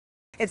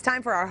It's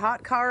time for our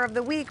hot car of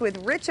the week with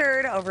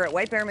Richard over at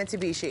White Bear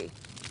Mitsubishi.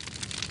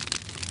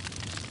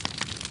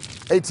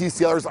 Hey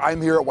TCLers,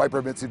 I'm here at White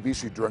Bear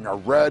Mitsubishi during our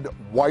red,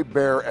 white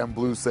bear, and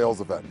blue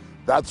sales event.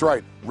 That's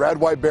right, red,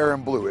 white bear,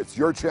 and blue. It's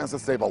your chance to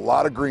save a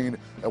lot of green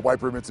at White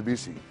Bear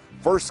Mitsubishi.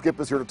 First, Skip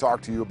is here to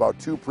talk to you about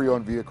two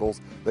pre-owned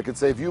vehicles that can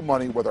save you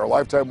money with our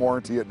lifetime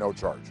warranty at no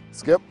charge.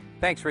 Skip?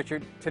 Thanks,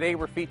 Richard. Today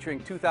we're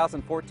featuring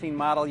 2014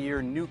 model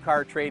year new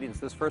car trade-ins.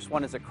 This first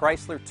one is a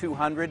Chrysler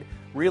 200,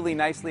 really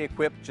nicely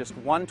equipped, just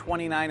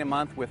 $129 a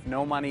month with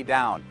no money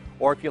down.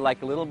 Or if you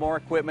like a little more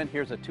equipment,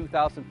 here's a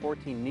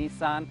 2014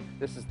 Nissan.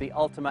 This is the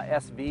Altima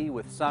SV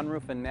with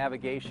sunroof and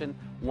navigation,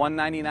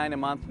 $199 a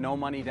month, no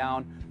money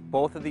down.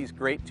 Both of these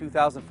great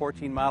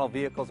 2014 model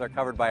vehicles are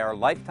covered by our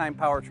lifetime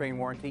powertrain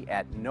warranty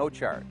at no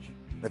charge.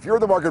 If you're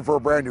in the market for a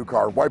brand new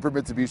car, White Bear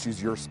Mitsubishi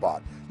is your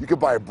spot. You can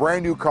buy a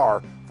brand new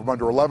car from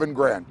under 11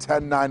 grand,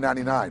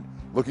 $10,999.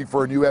 Looking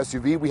for a new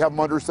SUV, we have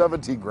them under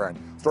 17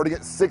 grand, starting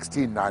at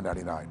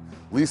 $16,999.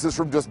 Leases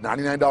from just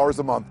 $99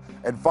 a month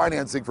and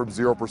financing from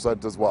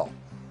 0% as well.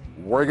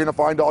 Where are you going to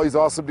find all these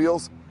awesome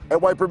deals? At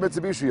White Bear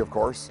Mitsubishi, of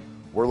course.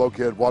 We're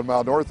located 1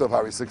 mile north of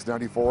Highway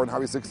 694 and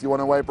Highway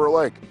 61 in White Bear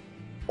Lake.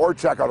 Or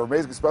check out our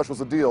amazing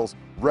specials and deals,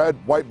 red,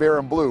 white bear,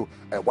 and blue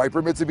at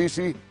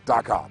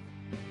whitebearmitsubishi.com.